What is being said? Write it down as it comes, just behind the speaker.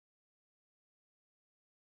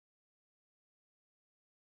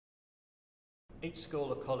Each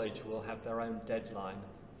school or college will have their own deadline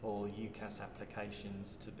for UCAS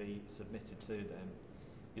applications to be submitted to them.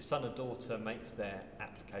 Your son or daughter makes their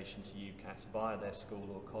application to UCAS via their school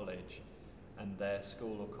or college, and their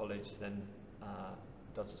school or college then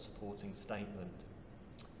does a supporting statement.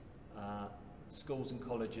 Schools and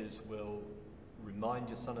colleges will remind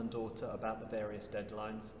your son and daughter about the various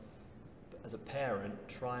deadlines. But as a parent,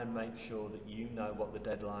 try and make sure that you know what the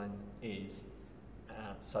deadline is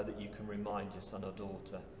so that you can remind your son or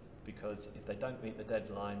daughter, because if they don't meet the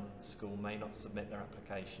deadline, the school may not submit their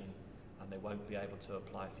application and they won't be able to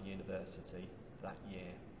apply for university that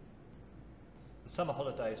year. The summer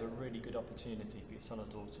holidays are a really good opportunity for your son or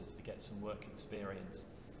daughter to get some work experience,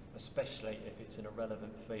 especially if it's in a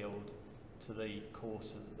relevant field to the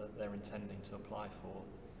course that they're intending to apply for.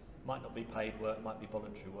 Might not be paid work, might be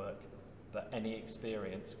voluntary work, but any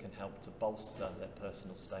experience can help to bolster their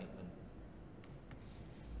personal statement.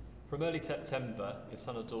 From early September, your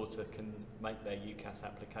son or daughter can make their UCAS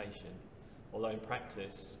application, although in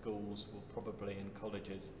practice, schools will probably, and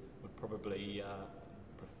colleges would probably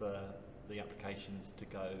prefer the applications to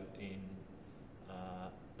go in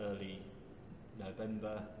early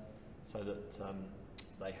November, so that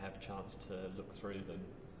they have a chance to look through them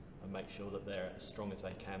and make sure that they're as strong as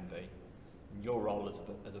they can be. And your role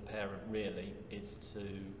as a parent really is to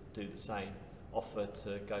do the same, offer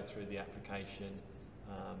to go through the application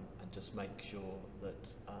and just make sure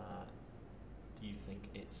that you think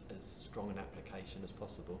it's as strong an application as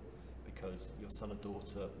possible, because your son or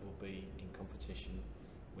daughter will be in competition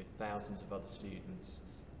with thousands of other students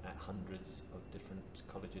at hundreds of different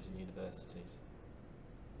colleges and universities.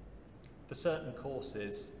 For certain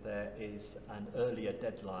courses, there is an earlier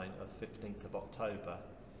deadline of 15th of October.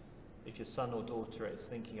 If your son or daughter is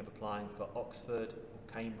thinking of applying for Oxford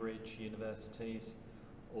or Cambridge universities,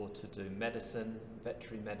 or to do medicine,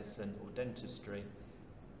 veterinary medicine or dentistry,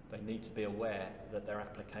 they need to be aware that their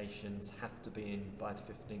applications have to be in by the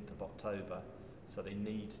 15th of October, so they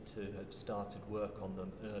need to have started work on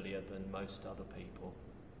them earlier than most other people.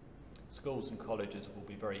 Schools and colleges will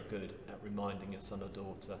be very good at reminding your son or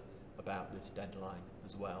daughter about this deadline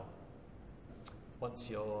as well. Once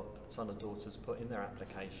your son or daughter's put in their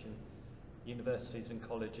application, universities and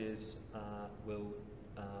colleges will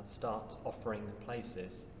start offering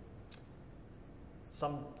places.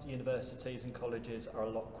 Some universities and colleges are a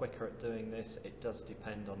lot quicker at doing this. It does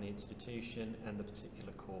depend on the institution and the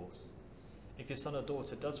particular course. If your son or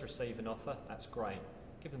daughter does receive an offer, that's great.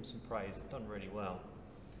 Give them some praise, they've done really well.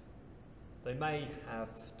 They may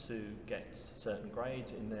have to get certain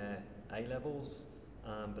grades in their A-levels,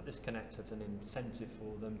 but this can act as an incentive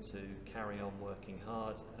for them to carry on working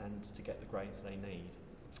hard and to get the grades they need.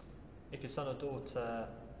 If your son or daughter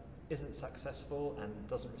isn't successful and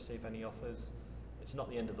doesn't receive any offers, it's not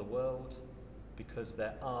the end of the world, because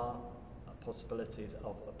there are possibilities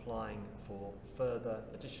of applying for further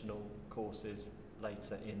additional courses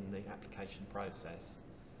later in the application process.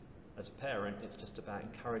 As a parent, it's just about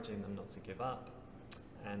encouraging them not to give up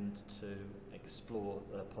and to explore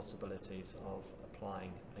the possibilities of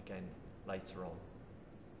applying again later on.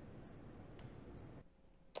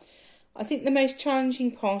 I think the most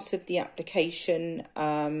challenging part of the application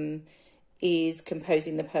is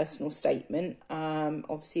composing the personal statement.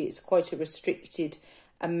 Obviously, it's quite a restricted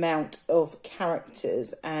amount of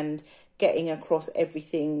characters, and getting across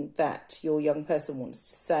everything that your young person wants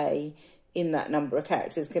to say in that number of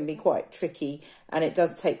characters can be quite tricky, and it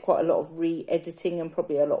does take quite a lot of re-editing and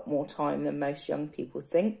probably a lot more time than most young people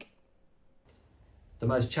think. The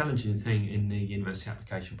most challenging thing in the university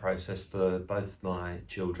application process for both my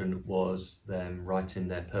children was them writing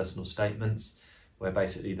their personal statements, where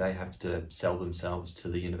basically they have to sell themselves to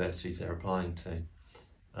the universities they're applying to.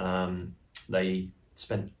 They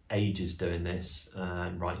spent ages doing this,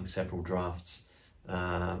 writing several drafts,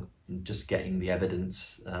 just getting the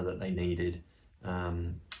evidence that they needed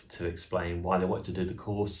to explain why they wanted to do the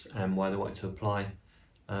course and why they wanted to apply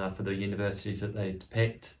for the universities that they'd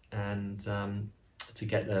picked, and to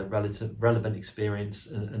get the relevant experience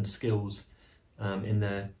and skills in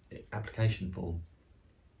their application form.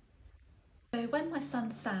 So when my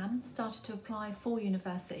son Sam started to apply for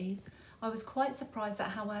universities, I was quite surprised at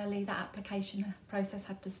how early that application process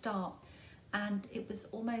had to start, and it was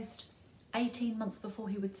almost 18 months before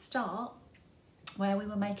he would start where we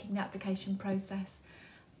were making the application process.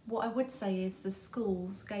 What I would say is the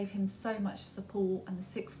schools gave him so much support, and the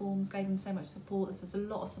sixth forms gave him so much support. There's a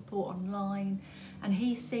lot of support online, and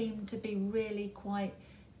he seemed to be really quite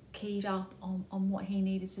keyed up on what he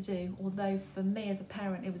needed to do, although for me as a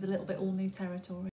parent it was a little bit all new territory.